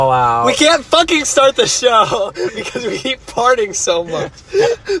out. We can't fucking start the show because we keep partying so much.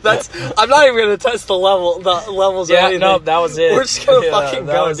 I'm not even gonna test the levels or anything. No, that was it. We're just gonna fucking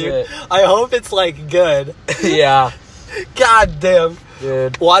go, dude. It. I hope it's like good. Yeah. God damn.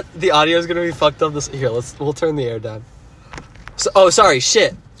 Dude. What? The audio's gonna be fucked up here, we'll turn the air down. Sorry,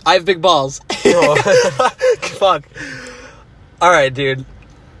 shit. I have big balls. Fuck. Alright, dude.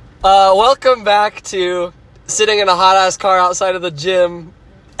 Welcome back to Sitting in a Hot Ass Car Outside of the Gym,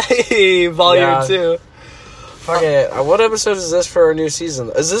 Volume 2. Fuck it. What episode is this for our new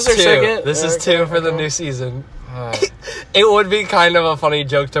season? Is this our second? This is 2 for the new season. It would be kind of a funny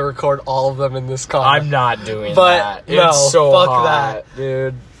joke to record all of them in this car. I'm not doing that. But it's so fuck hot, that.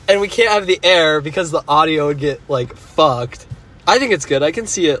 dude. And we can't have the air because the audio would get, like, fucked. I think it's good. I can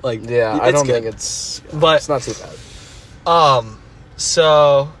see it, like... Yeah, I don't think it's... But it's not too bad.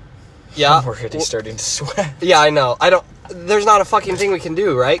 So... Yeah. I'm already starting to sweat. Yeah, I know. There's not a fucking thing we can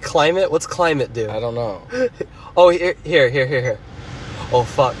do, right? Climate? What's climate do? I don't know. Oh, here. Oh,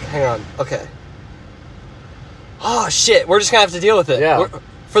 fuck. Hang on. Okay. Oh, shit. We're just gonna have to deal with it. Yeah.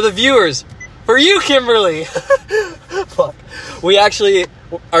 For the viewers. For you, Kimberly. Fuck. We actually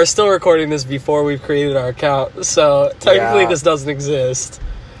are still recording this before we've created our account, so technically this doesn't exist.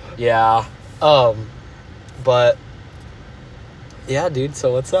 Yeah. But... Yeah, dude,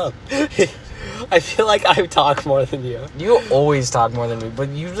 so what's up? I feel like I talk more than you. You always talk more than me, but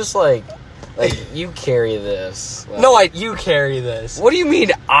you just, like you carry this. Like, no, you carry this. What do you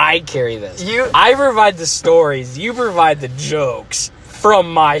mean I carry this? I provide the stories, you provide the jokes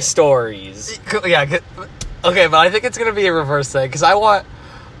from my stories. Yeah, okay, but I think it's gonna be a reverse thing, because I want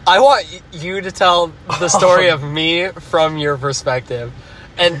you to tell the story of me from your perspective.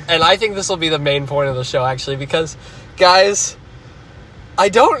 And I think this will be the main point of the show, actually, because, guys... I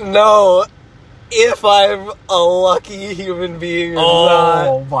don't know if I'm a lucky human being or not.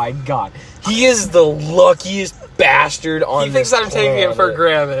 Oh my god. He is the luckiest bastard on He thinks I'm taking it for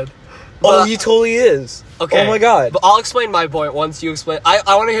granted. Oh, he totally is. Okay. Oh my god. But I'll explain my point once you explain. I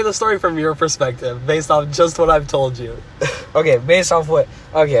want to hear the story from your perspective, based off just what I've told you. Okay, based off what...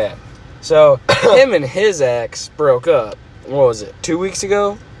 Okay. So, him and his ex broke up. What was it? 2 weeks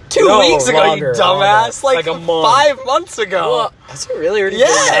ago? 2 weeks ago, longer, you dumbass. Like a month. 5 months ago. Well, has it really already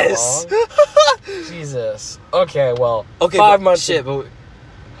yes. been that long? Jesus. Okay, well, 5 months. Shit, but...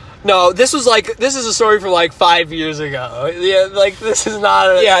 No, this is a story from, 5 years ago. Yeah, this is not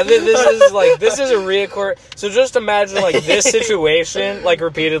a... Yeah, this is a reoccur... So just imagine, this situation,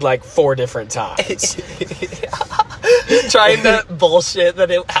 repeated, 4 different times. Trying to bullshit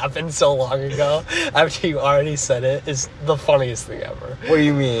that it happened so long ago after you already said it is the funniest thing ever. What do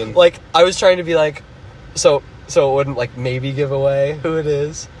you mean? I was trying to be so it wouldn't, maybe give away who it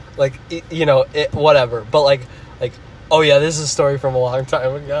is. Whatever. But, oh yeah, this is a story from a long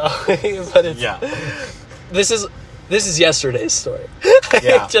time ago. But it's... Yeah. This is yesterday's story.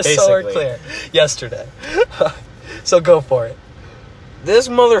 Yeah, just basically. So we're clear. Yesterday. So go for it. This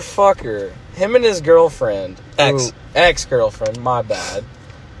motherfucker, him and his girlfriend... Ex-girlfriend, my bad.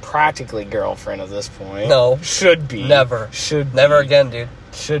 Practically girlfriend at this point. No. Should be. Never. Never again, dude.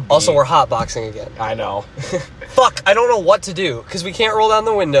 Should be. Also, we're hotboxing again. I know. Fuck, I don't know what to do, because we can't roll down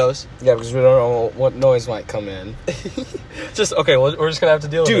the windows. Yeah, because we don't know what noise might come in. We're just going to have to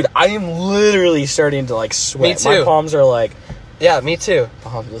deal with it. Dude, I am literally starting to, sweat. Me too. My palms are Yeah, me too.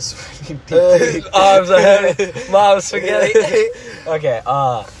 Palms are sweating. Arms are heavy. Mom's spaghetti. Okay,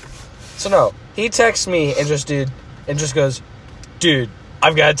 so no, he texts me and just goes, dude,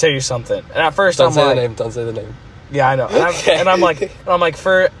 I've got to tell you something. And at first Don't say the name. Yeah, I know. And I'm like,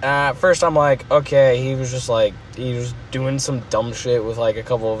 first I'm like, okay, he was doing some dumb shit with a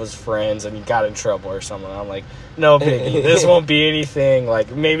couple of his friends and he got in trouble or something. I'm like, no biggie, this won't be anything.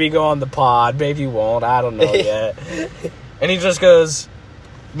 Maybe go on the pod, maybe won't, I don't know yet. And he just goes,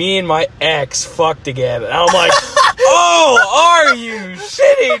 me and my ex fucked again. And I'm like, oh, are you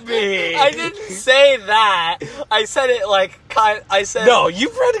shitting me? I didn't say that. I said it I said... No, you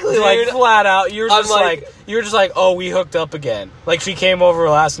practically flat out, you were just like, oh, we hooked up again. She came over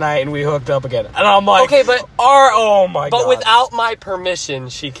last night and we hooked up again. And I'm like, okay, but... oh my god. But without my permission,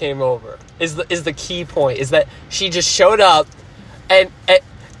 she came over. Is the key point, is that she just showed up, and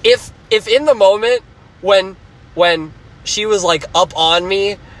if in the moment when she was up on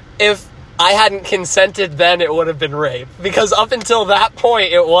me, if I hadn't consented, then it would have been rape, because up until that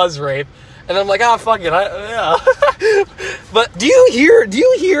point it was rape. And I'm like, fuck it, yeah. But do you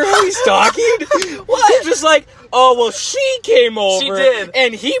hear how he's talking? What? He's just oh, well, she came over. She did.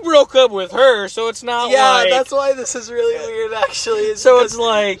 And he broke up with her, so it's not Yeah, that's why this is really weird, actually. So it's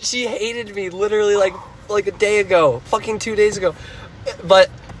she hated me literally like a day ago. Fucking 2 days ago. But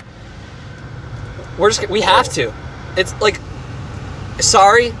we have to. It's like,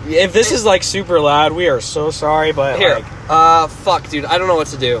 sorry. If this is like super loud, we are so sorry, but Here. like, fuck, dude. I don't know what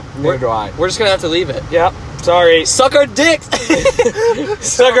to do. neither do I. We're just gonna have to leave it. Yep. Sorry. Suck our dicks!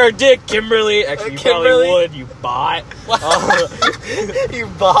 Suck our dick, Kimberly. Actually, you Kimberly? probably would, you bot. You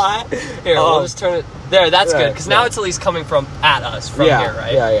bot. Here, we'll just turn it. There, that's good. Because now yeah. it's at least coming at us from Yeah, here,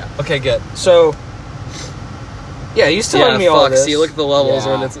 right? yeah. Okay, good. So, yeah, he's telling me all this. See, look at the levels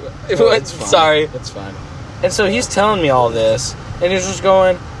Yeah. when it's... It's fine. Sorry. It's fine. And so he's telling me all this, and he's just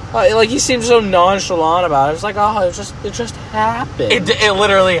going... like, he seems so nonchalant about it. It's like, oh, it just happened. It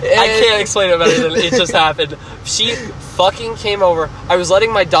literally... I can't explain it better than it just happened. She fucking came over. I was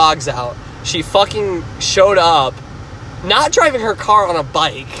letting my dogs out. She fucking showed up, not driving her car on a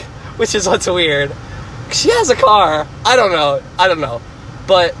bike, which is what's weird. She has a car. I don't know.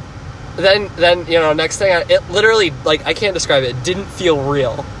 But then next thing, it literally, like, I can't describe it. It didn't feel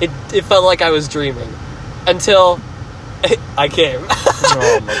real. It felt like I was dreaming. Until I came.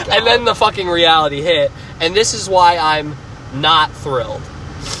 Oh my God. And then the fucking reality hit. And this is why I'm not thrilled.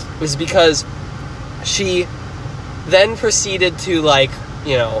 Is because she then proceeded to, like,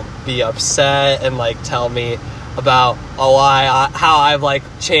 be upset and, like, tell me about how I've, like,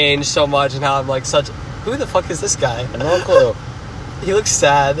 changed so much and how I'm, like, such... Who the fuck is this guy? No clue. He looks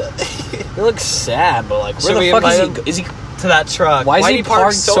sad. He looks sad, but, like, where Should the we fuck invite him is he? To that truck. Why is he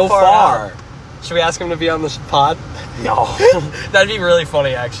parked so far? out? Should we ask him to be on the pod? No. That'd be really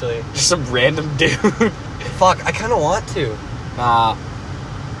funny, actually. Just some random dude. Fuck, I kind of want to.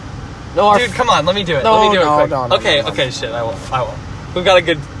 No, Dude, come on, let me do it. No, let me do it quick. no, Okay, shit, I won't. We've got a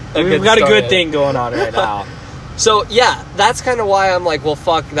good good thing going on right now. So, yeah, that's kind of why I'm like, well,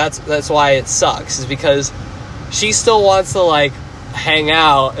 fuck, that's why it sucks, is because she still wants to, like, hang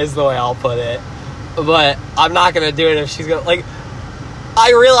out, is the way I'll put it. But I'm not going to do it if she's going to, like,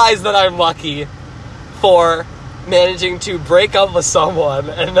 I realize that I'm lucky for managing to break up with someone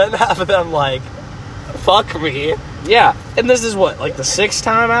and then have them, like, fuck me. Yeah, and this is what, like the 6th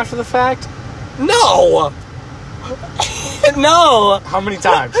time after the fact? No! No! How many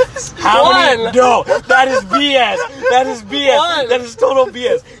times? How many? No, that is BS. That is BS. One. That is total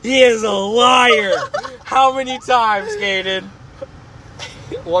BS. He is a liar. How many times, Caden?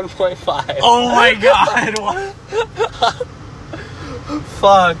 1.5. Oh my God. What?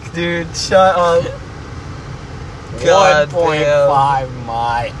 Fuck, dude. Shut up. God 1.5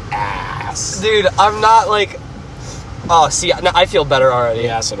 my ass. Dude, I'm not like... Oh, see, no, I feel better already.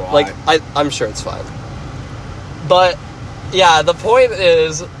 Yeah, so do I. Like, I'm sure it's fine. But, yeah, the point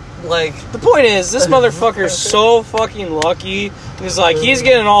is, like... The point is, this motherfucker's so fucking lucky. He's like, he's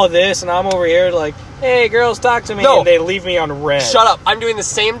getting all this, and I'm over here like, hey, girls, talk to me, No. and they leave me on red. Shut up. I'm doing the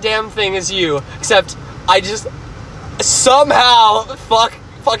same damn thing as you, except I just somehow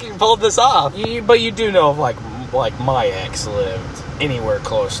fucking pulled this off. But you do know if, like my ex lived anywhere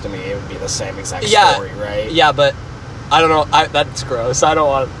close to me, it would be the same exact story, right? Yeah, but I don't know. That's gross.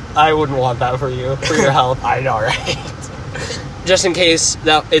 I wouldn't want that for you, for your health. I know, right? Just in case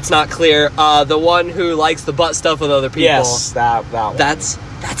that it's not clear, the one who likes the butt stuff with other people. Yes, that one. That's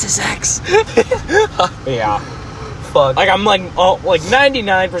his ex. Yeah. Fuck. Like, I'm like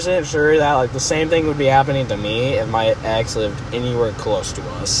 99% sure that like the same thing would be happening to me if my ex lived anywhere close to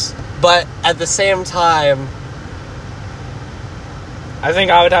us. But at the same time, I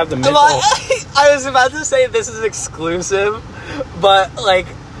think I would have the mental. I was about to say this is exclusive, but like,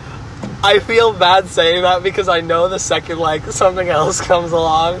 I feel bad saying that because I know the second like something else comes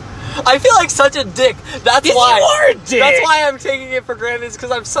along, I feel like such a dick. That's Yes, why. you are a dick. That's why I'm taking it for granted. Is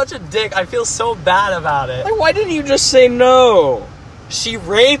because I'm such a dick. I feel so bad about it. Like, why didn't you just say no? She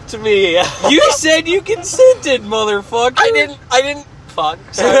raped me. You said you consented, motherfucker. I didn't. Fuck.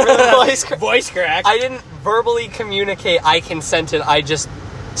 Sorry for the voice crack. Voice crack. I didn't verbally communicate I consented. I just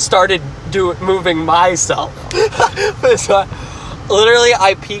started moving myself. So, literally,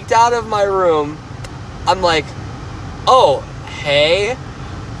 I peeked out of my room. I'm like, oh, hey.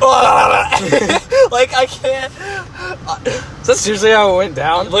 Like, I can't. Is that seriously how it went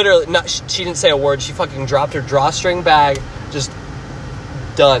down? Literally, no, she didn't say a word. She fucking dropped her drawstring bag. Just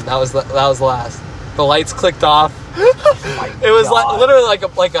done. That was the last. The lights clicked off. It was God. literally like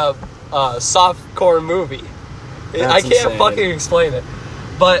a softcore movie. That's I can't insane. fucking explain it.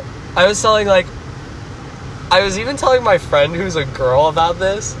 But I was even telling my friend who's a girl about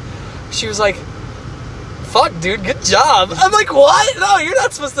this. She was like, fuck, dude, good job. I'm like, what? No, you're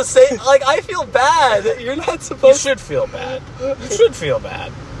not supposed to say... Like, I feel bad. You're not You supposed should feel bad. You should feel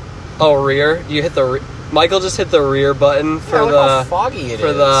bad. Oh, rear? You hit the... Michael just hit the rear button for Yeah, look how foggy it for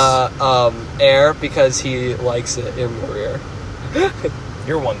is. the air, because he likes it in the rear.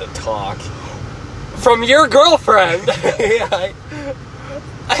 You're one to talk. From your girlfriend. Yeah,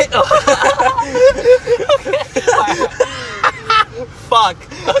 Fuck.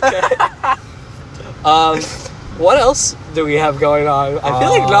 Okay. What else do we have going on? I feel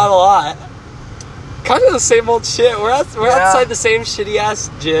like not a lot. Kind of the same old shit. We're outside the same shitty ass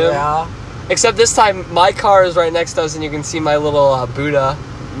gym. Yeah. Except this time, my car is right next to us, and you can see my little Buddha.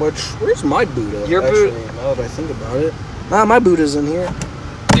 Where's my Buddha? Your Buddha. Now that I think about it, my Buddha's in here.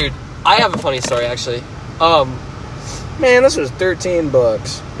 Dude, I have a funny story actually. Man, this was $13.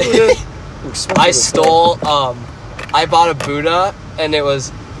 I stole. I bought a Buddha, and it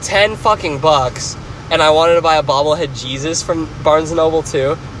was $10 fucking bucks. And I wanted to buy a bobblehead Jesus from Barnes & Noble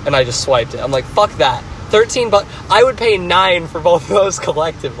too, and I just swiped it. I'm like, fuck that. $13. I would pay $9 for both of those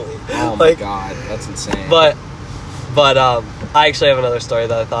collectively. Oh my god, that's insane. But I actually have another story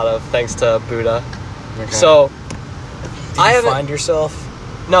that I thought of thanks to Buddha. Okay. So, Did you find yourself?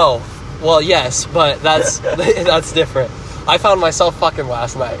 No. Well, yes, but that's that's different. I found myself fucking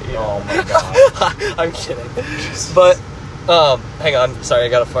last night. You know? Oh my god. I'm kidding. But hang on. Sorry, I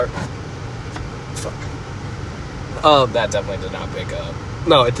got a fart. Fuck. That definitely did not pick up.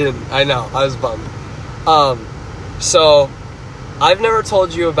 No, it didn't. I know. I was bummed. So I've never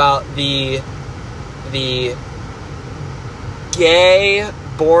told you about the gay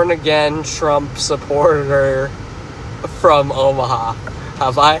born again Trump supporter from Omaha.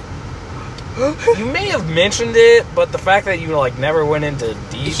 Have I? You may have mentioned it, but the fact that you like never went into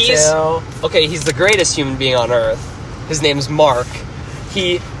detail. He's the greatest human being on earth. His name's Mark.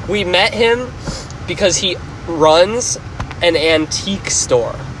 We met him because he runs an antique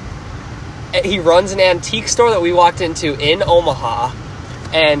store. He runs an antique store that we walked into in Omaha,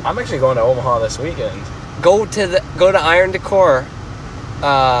 and I'm actually going to Omaha this weekend. Go to Iron Decor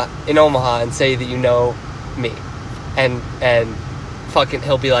in Omaha and say that you know me, and fucking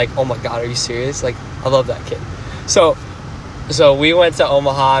he'll be like, oh my god, are you serious? Like, I love that kid. So we went to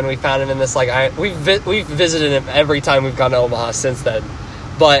Omaha and we found him in this like we've visited him every time we've gone to Omaha since then,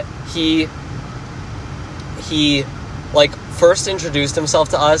 but he like first introduced himself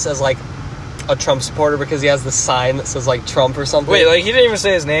to us as like a Trump supporter because he has the sign that says like Trump or something. Wait, like he didn't even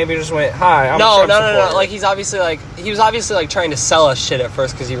say his name. He just went, "Hi, I'm a Trump supporter." Like he was obviously like trying to sell us shit at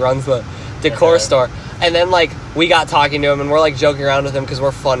first because he runs the decor store, and then like we got talking to him and we're like joking around with him because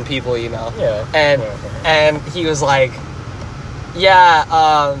we're fun people, you know. Yeah. And he was like, "Yeah,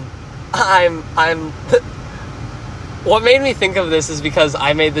 I'm." What made me think of this is because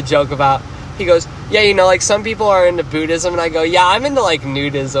I made the joke about. He goes, yeah, you know, like some people are into Buddhism, and I go, yeah, I'm into like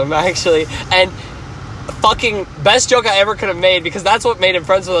nudism actually, and fucking best joke I ever could have made because that's what made him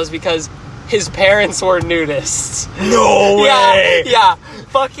friends with us because his parents were nudists. No way. Yeah,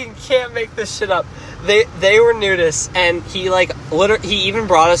 fucking can't make this shit up. They were nudists, and he like literally he even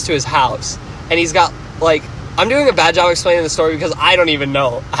brought us to his house, and he's got like I'm doing a bad job explaining the story because I don't even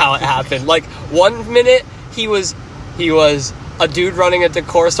know how it happened. Like 1 minute he was a dude running a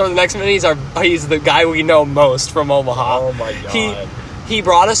decor store. The next minute he's the guy we know most from Omaha. Oh my god. He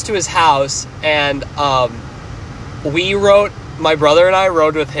brought us to his house, and my brother and I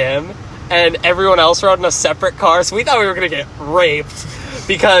rode with him, and everyone else rode in a separate car. So we thought we were gonna get raped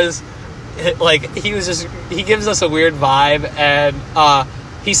because like he gives us a weird vibe, and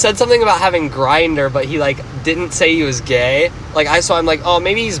he said something about having Grindr, but he like didn't say he was gay. Like I'm like, oh,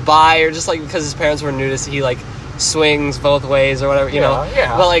 maybe he's bi, or just like because his parents were nudists, he like swings both ways or whatever, you know.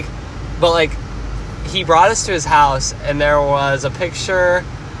 Yeah. But like he brought us to his house, and there was a picture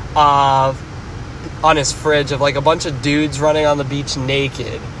on his fridge of like a bunch of dudes running on the beach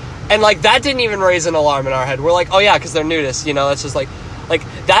naked, and like that didn't even raise an alarm in our head. We're like, oh yeah, because they're nudists, you know. It's just like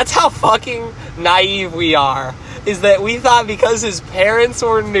that's how fucking naive we are, is that we thought because his parents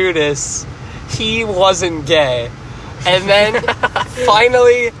were nudists he wasn't gay. And then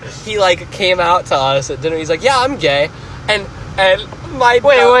finally he like came out to us at dinner. He's like, yeah, I'm gay. And my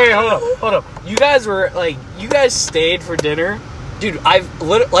wait, hold up. You guys stayed for dinner? Dude,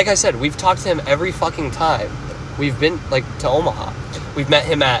 like I said, we've talked to him every fucking time we've been like to Omaha. We've met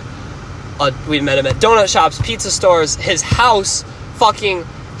him at donut shops, pizza stores, his house. Fucking,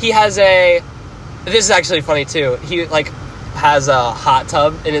 he has this is actually funny too. He like has a hot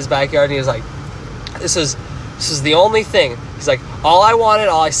tub in his backyard, and he was like, this is the only thing. He's like, all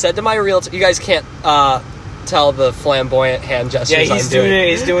I said to my realtor, you guys can't tell the flamboyant hand gestures. Yeah, he's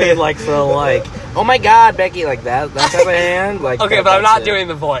doing it like for like, oh my god, Becky, like that type of hand. Like, okay, but I'm not doing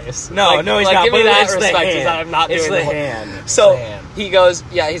the voice. No, he's not. Give me that it's respect. The hand. That I'm not it's doing the the hand. So he goes,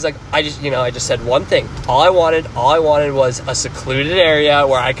 yeah. He's like, I just said one thing. All I wanted was a secluded area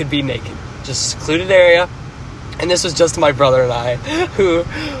where I could be naked. Just a secluded area. and this was just my brother and I, who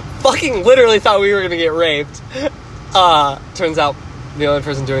fucking literally thought we were gonna get raped. Turns out the only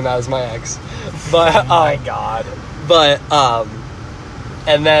person doing that is my ex. But Oh my god. But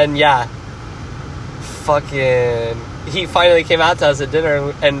and then yeah, fucking, he finally came out to us at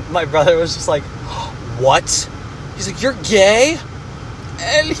dinner, and my brother was just like, "What?" He's like, "You're gay?"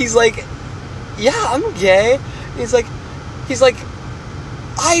 And he's like, "Yeah, I'm gay." He's like,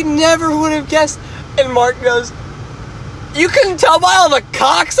 "I never would have guessed." And Mark goes, "You couldn't tell by all the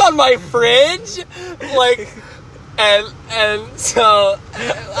cocks on my fridge?" Like, and so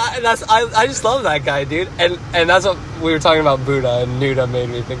I just love that guy, dude. And that's what we were talking about, Buddha, and Nuda made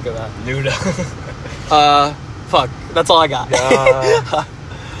me think of that. Nuda. Fuck. That's all I got.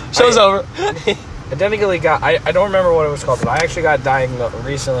 Show's over. I technically got, I don't remember what it was called, but I actually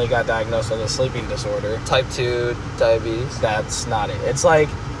recently got diagnosed with a sleeping disorder. Type 2 diabetes. That's not it. It's like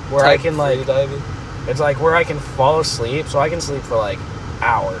where I can like, diabetes. it's like where I can fall asleep, so I can sleep for like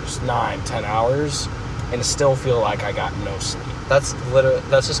hours, 9-10 hours, and still feel like I got no sleep. That's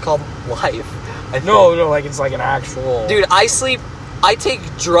just called life. No, like it's like an actual... Dude, I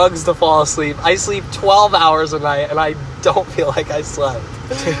take drugs to fall asleep. I sleep 12 hours a night, and I don't feel like I slept.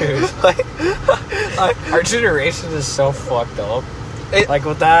 Dude. Like, Our generation is so fucked up. Like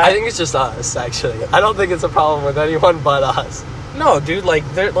with that... I think it's just us, actually. I don't think it's a problem with anyone but us. No, dude, like,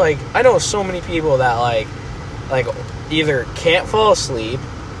 they're like... I know so many people that, like either can't fall asleep,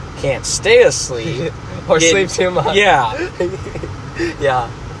 can't stay asleep... or sleep too much. Yeah. Yeah.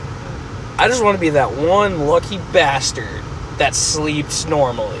 I just want to be that one lucky bastard that sleeps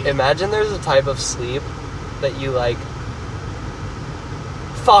normally. Imagine there's a type of sleep that you like.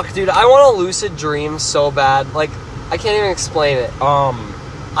 Fuck, dude, I want a lucid dream so bad. Like, I can't even explain it.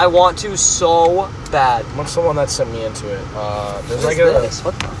 I want to so bad. What's the one that sent me into it? There's What like is this?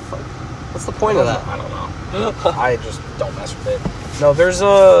 What the fuck? What's the point of that? I don't know. I just don't mess with it. No, there's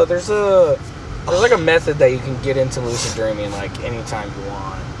like a method that you can get into lucid dreaming like anytime you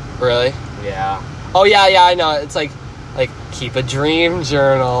want. Really? Yeah. Oh yeah, I know. It's like keep a dream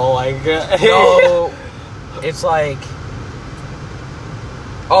journal. Like no, it's like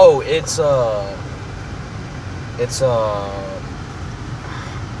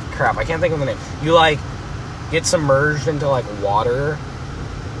crap. I can't think of the name. You like get submerged into like water,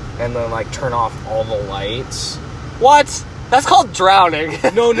 and then like turn off all the lights. What? That's called drowning.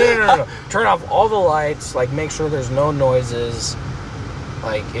 No. Turn off all the lights. Like, make sure there's no noises.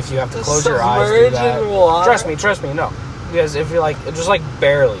 Like, if you have to close your eyes, do that. Trust me, no. Because if you're like, just like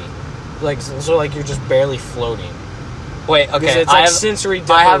barely. Like, so like you're just barely floating. Wait, okay. Because it's like sensory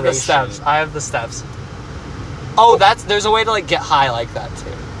deprivation. I have the steps. Oh, there's a way to like get high like that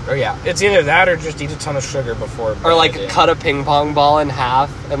too. Oh yeah. It's either that or just eat a ton of sugar before bed. Or like cut a ping pong ball in half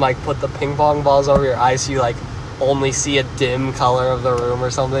and like put the ping pong balls over your eyes so you like only see a dim color of the room or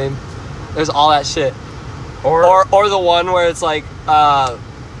something. There's all that shit. Or the one where it's like,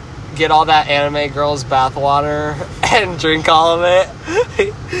 get all that anime girls bathwater and drink all of it.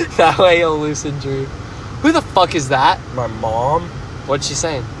 That way you'll lucid dream. Who the fuck is that? My mom. What's she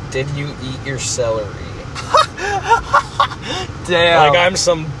saying? Did you eat your celery? Damn. Like I'm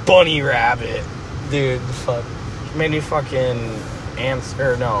some bunny rabbit. Dude, fuck. Made me fucking ants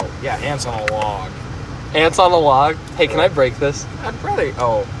on a log. Ants on a log? Hey, can I break this? I'd rather...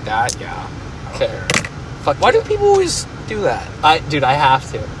 Oh, that, yeah. Okay. Fuck. Why do people always do that? I have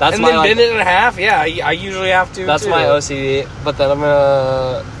to. That's and my, then like, bend it in half? Yeah, I usually have to, that's too. my OCD, but then I'm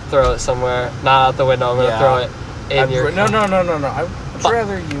gonna throw it somewhere. Not out the window, I'm gonna throw it in your car. No. I'd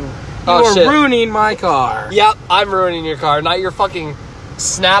rather you... You Oh, are shit. ruining my car. Yep, I'm ruining your car. Not your fucking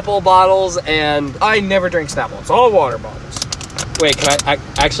Snapple bottles and... I never drink Snapple. It's all water bottles. Wait, can I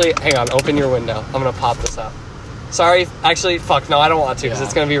actually... Hang on, open your window. I'm gonna pop this up. Sorry, actually, fuck, no, I don't want to, because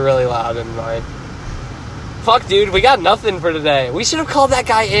it's gonna be really loud and annoying. Fuck, dude, we got nothing for today. We should have called that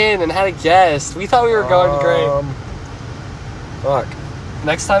guy in and had a guest. We thought we were going great. Fuck.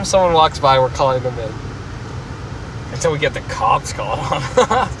 Next time someone walks by, we're calling them in. Until we get the cops called on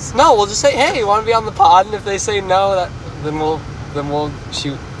us. No, we'll just say, hey, you want to be on the pod? And if they say no, then we'll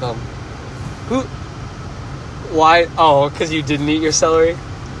shoot them. Who? Why? Oh, because you didn't eat your celery?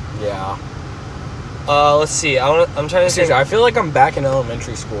 Yeah. Let's see. I'm trying to think. I feel like I'm back in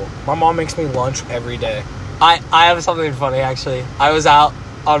elementary school. My mom makes me lunch every day. I have something funny, actually. I was out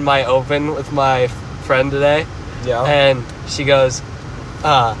on my open with my friend today. Yeah. And she goes,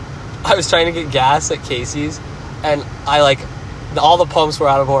 I was trying to get gas at Casey's, and all the pumps were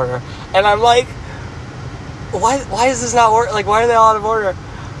out of order. And I'm like, why is this not work? Like, why are they all out of order?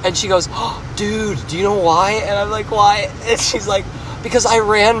 And she goes, oh, dude, do you know why? And I'm like, why? And she's like, because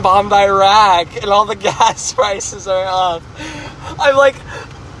Iran bombed Iraq and all the gas prices are up. I'm like,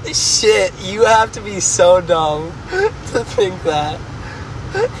 shit, you have to be so dumb to think that.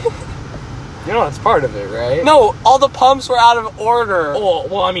 You know, that's part of it, right? No, all the pumps were out of order. Oh,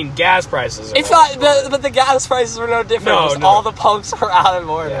 well, I mean, gas prices. It's not, but the gas prices were no different. No, Just no. all the pumps were out of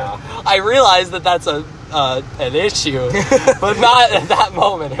order. Yeah. I realize that that's an issue, but not at that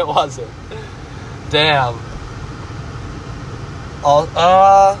moment. It wasn't. Damn.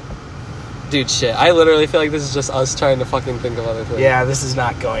 Dude, shit. I literally feel like this is just us trying to fucking think of other things. Yeah, this is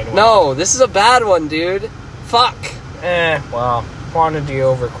not going well. No, this is a bad one, dude. Fuck. Well, quantity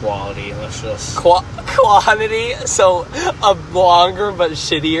over quality. Let's just... Quantity, so a longer but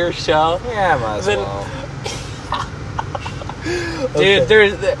shittier show. Yeah, might as Then- well.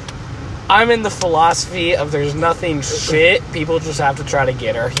 Dude, I'm in the philosophy of there's nothing shit. People just have to try to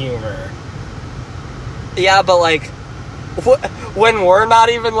get our humor. Yeah, but like, when we're not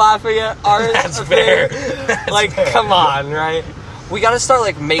even laughing at ours, That's fair. That's like, fair. come on, right? We gotta start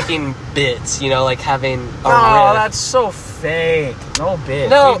like making bits, you know, like having a No, riff. that's so fake. No bit.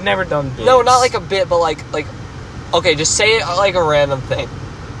 No. We've never done bits. No, not like a bit, but like, okay, just say it like a random thing.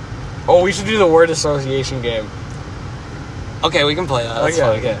 Oh, we should do the word association game. Okay, we can play that. That's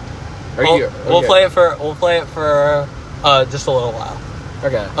fine. Okay. We'll play it for just a little while.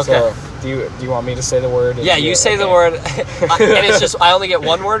 Okay. Okay. So, do you want me to say the word? Yeah, you say the word, and it's just I only get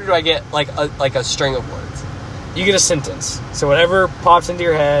one word, or do I get like a string of words? You get a sentence. So whatever pops into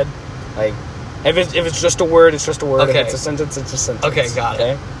your head, like if it's just a word, it's just a word. Okay. If it's a sentence, it's a sentence. Okay, got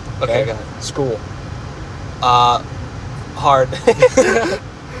it. Okay, got it. School. Hard.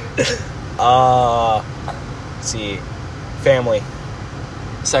 Let's see. Family.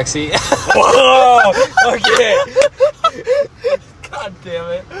 Sexy. Whoa. Okay. God damn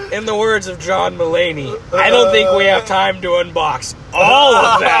it. In the words of John Mulaney, I don't think we have time to unbox all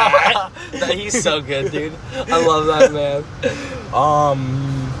of that. He's so good, dude. I love that man.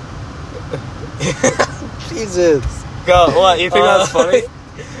 Jesus. Go. What? You think that's funny?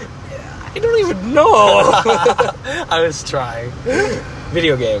 I don't even know. I was trying.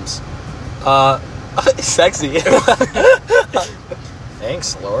 Video games. Sexy.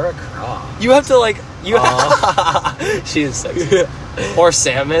 Thanks, Laura Croft. You have to like she is sexy. Or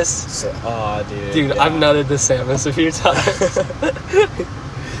Samus. Dude, yeah. I've nutted the Samus a few times.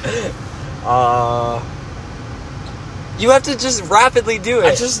 You have to just rapidly do it.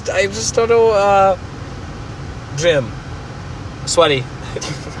 I just don't know. Gym. Sweaty.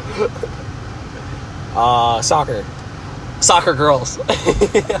 Soccer. Soccer girls.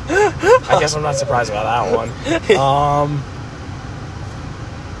 I guess I'm not surprised about that one.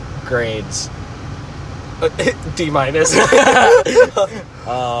 Grades. D-.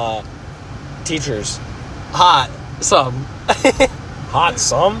 Teachers. Hot. Some. Hot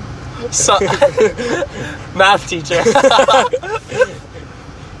some? Math teacher.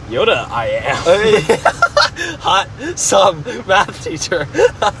 Yoda, I am. Hot. Some. Math teacher.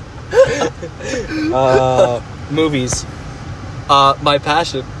 Movies. My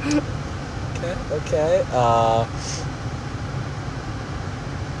passion. Okay.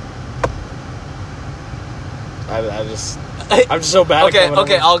 I'm just so bad. Okay, at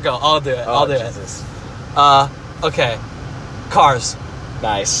coming up I'll go. I'll do it. with- I'll do Jesus. it. Okay. Cars.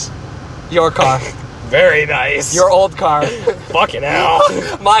 Nice. Your car. Very nice. Your old car. fucking hell.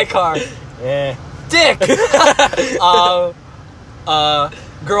 My car. Yeah. Dick.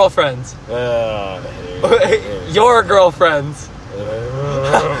 Girlfriends. Your girlfriends.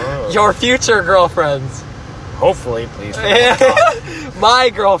 Your future girlfriends. Hopefully, please. My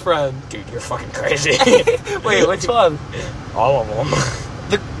girlfriend. Dude, you're fucking crazy. Wait, which one? All of them.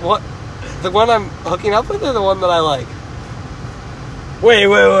 The one I'm hooking up with, or the one that I like? Wait.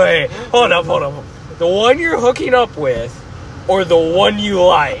 Hold up. The one you're hooking up with, or the one you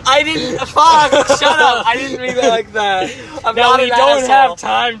like? I didn't. Fuck. Shut up. I didn't mean it like that. I'm Now not we an don't asshole. have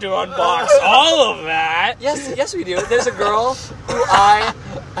time to unbox all of that. Yes, we do. There's a girl who I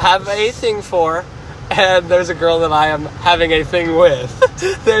have a thing for, and there's a girl that I am having a thing with.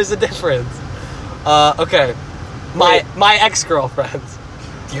 There's a difference. Okay. My ex-girlfriends.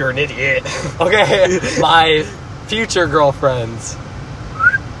 You're an idiot. Okay. My future girlfriends.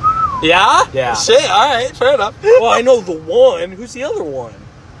 Yeah? Yeah. Shit, alright, fair enough. Well, I know the one. Who's the other one?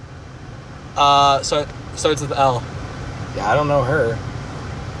 So it's with L. Yeah, I don't know her.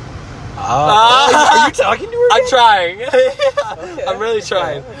 Are you talking to her? I'm trying. Okay, I'm really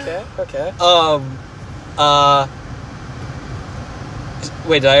trying. Okay.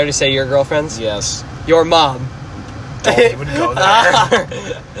 Wait, did I already say your girlfriends? Yes. Your mom. Don't even go there.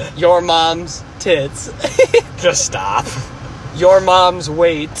 Your mom's tits. Just stop. your mom's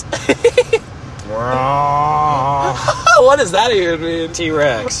weight. What does that even mean?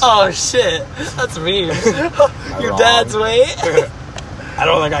 T-Rex. Oh shit, that's mean. Your dad's weight. I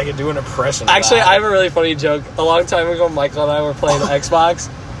don't think I could do an impression. Actually, of that. I have a really funny joke. A long time ago, Michael and I were playing Xbox,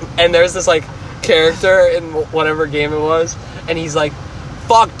 and there's this like character in whatever game it was, and he's like,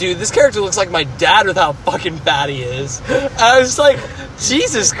 "Fuck, dude, this character looks like my dad with how fucking fat he is." And I was just like,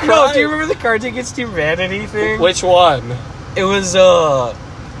 Jesus Christ. No, do you remember the Cards Against Humanity thing? Which one? It was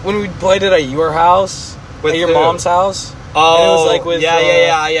when we played it at your house, With at your who? mom's house. Oh, and it was like with yeah.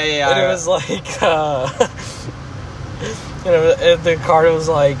 And it was like the card was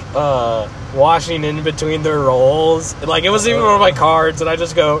like washing in between their rolls. Like it wasn't even one of my cards, and I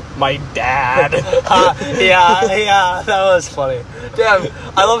just go, my dad. yeah, that was funny. Damn,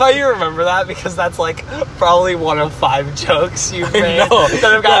 I love how you remember that because that's like probably one of 5 jokes you've made that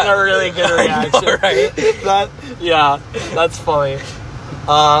have gotten a really good reaction. I know, right? That's funny.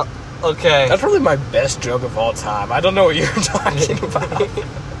 Okay. That's probably my best joke of all time. I don't know what you're talking about.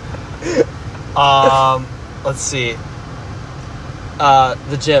 Let's see.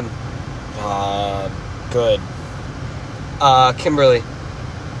 The gym. Good. Kimberly.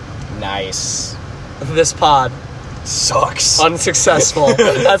 Nice. This pod. Sucks. Unsuccessful.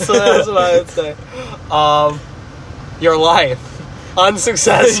 That's what I would say. Your life.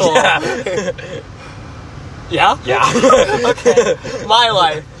 Unsuccessful. Yeah. Yeah? Okay. My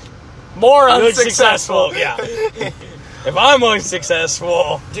life. More unsuccessful. Yeah. If I'm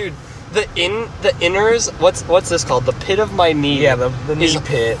unsuccessful, dude, the inners. What's this called? The pit of my knee. Yeah, the knee is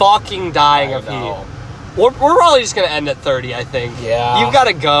pit. Fucking dying of know. heat. We're probably just gonna end at 30. I think. Yeah. You've got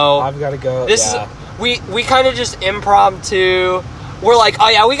to go. I've got to go. This is we kind of just impromptu. We're like, oh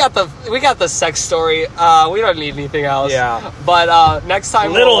yeah, we got the sex story. We don't need anything else. Yeah. But next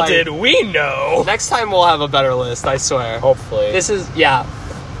time, little did we know. Next time we'll have a better list. I swear. Hopefully. This is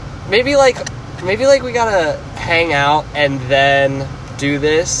Maybe we gotta hang out and then do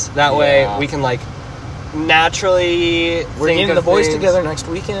this. That way we can like naturally. We're getting the boys together next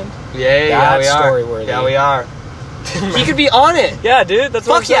weekend. Yeah, we are. Story worthy. Yeah, we are. He could be on it. Yeah, dude. That's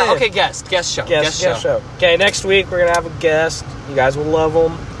what I'm saying. Okay, guest show. Guest show. Okay, next week we're gonna have a guest. You guys will love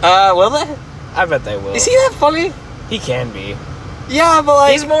him. Will they? I bet they will. Is he that funny? He can be. Yeah, but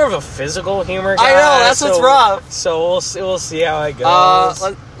like he's more of a physical humor guy. I know that's what's rough. So we'll see how it goes.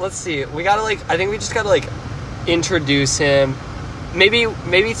 Let's see. We gotta I think we just gotta introduce him. Maybe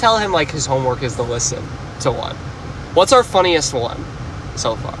tell him his homework is to listen to one. What's our funniest one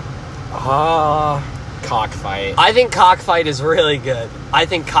so far? Cockfight. I think Cockfight is really good. I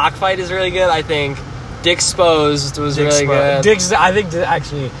think Dicksposed was really good.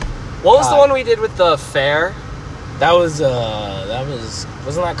 Actually. What was the one we did with the fair? That wasn't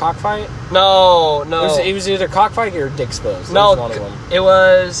that Cockfight? No. It was either Cockfight or Dicksposed. No, one of them. It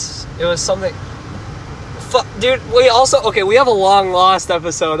was something. Dude, we have a long lost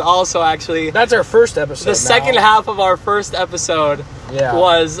episode also actually. That's our first episode. The second half of our first episode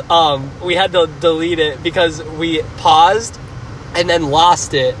was we had to delete it because we paused and then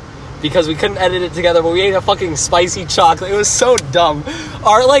lost it because we couldn't edit it together, but we ate a fucking spicy chocolate. It was so dumb.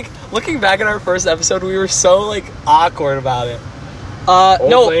 Looking back at our first episode, we were so awkward about it.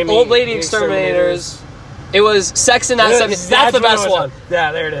 Old Lady Exterminators. It was Secks in that second. That's the best one.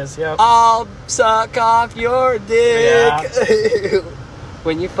 Yeah, there it is. Yep. I'll suck off your dick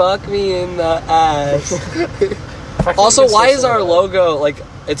when you fuck me in the ass. Also, why is our logo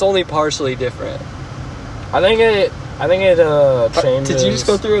it's only partially different? I think it changes. Did you just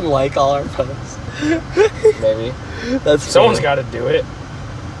go through and like all our posts? Maybe. That's someone's got to do it.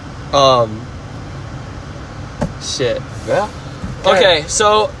 Shit. Yeah. Okay,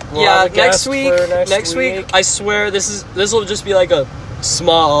 so next week, I swear this will just be a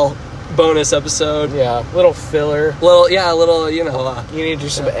small bonus episode. Yeah, little filler. Little, you need to do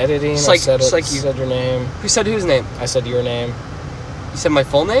some editing. Just you said your name. Who said whose name? I said your name. You said my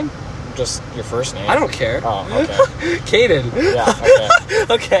full name? Just your first name. I don't care. Oh, okay. Caden. Yeah,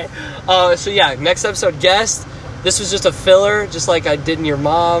 okay. Okay. So next episode guest. This was just a filler, just like I did in your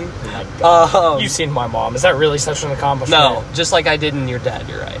mom. Oh my God. You've seen my mom. Is that really such an accomplishment? No, just like I did in your dad.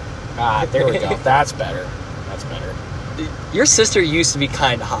 You're right. There we go. That's better. Your sister used to be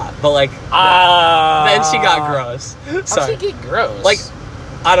kind of hot, but then she got gross. How'd she get gross?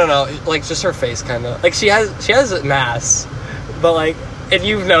 I don't know. Just her face kind of. She has an ass, but and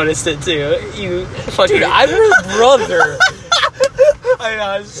you've noticed it too. You fucking. Dude, I'm her brother. I know,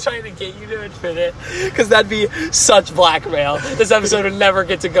 I was trying to get you to admit it, because that'd be such blackmail. This episode would never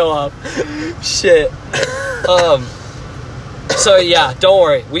get to go up. Shit. So yeah, don't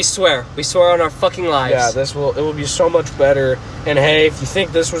worry. We swear on our fucking lives. Yeah, it will be so much better. And hey, if you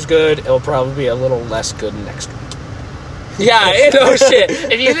think this was good, it'll probably be a little less good next week. Yeah, no shit.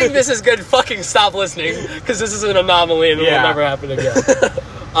 If you think this is good, fucking stop listening, because this is an anomaly and it will never happen again.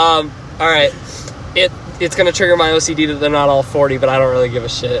 All right. It's gonna trigger my OCD that they're not all 40, but I don't really give a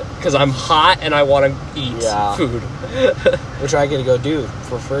shit because I'm hot and I want to eat food, which I get to go do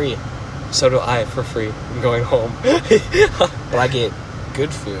for free. So do I for free. I'm going home, but I get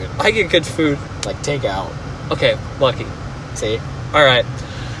good food. I get good food, like takeout. Okay, lucky. See. All right.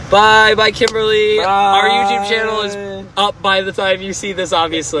 Bye, Kimberly. Bye. Our YouTube channel is up by the time you see this,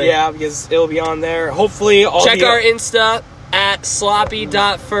 obviously. Yeah, because it'll be on there. Hopefully, check our Insta. At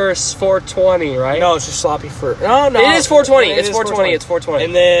sloppy.first420, right? No, it's just sloppy first. No. It is 420. It's 420. It's 420.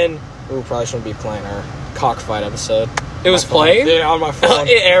 And then, probably shouldn't be playing our cockfight episode. It was playing? Yeah, on my phone.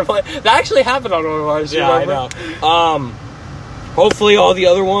 Airplane. That actually happened on one of ours. Yeah, I know. Hopefully, all the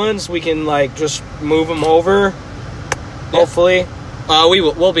other ones we can just move them over. Yeah. Hopefully,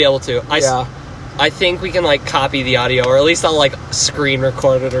 we'll be able to. I think we can copy the audio, or at least I'll screen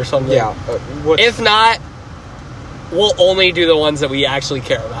record it or something. Yeah. If not, we'll only do the ones that we actually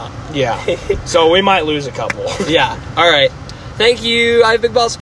care about. Yeah. So we might lose a couple. Yeah. All right. Thank you. I have Big Balls.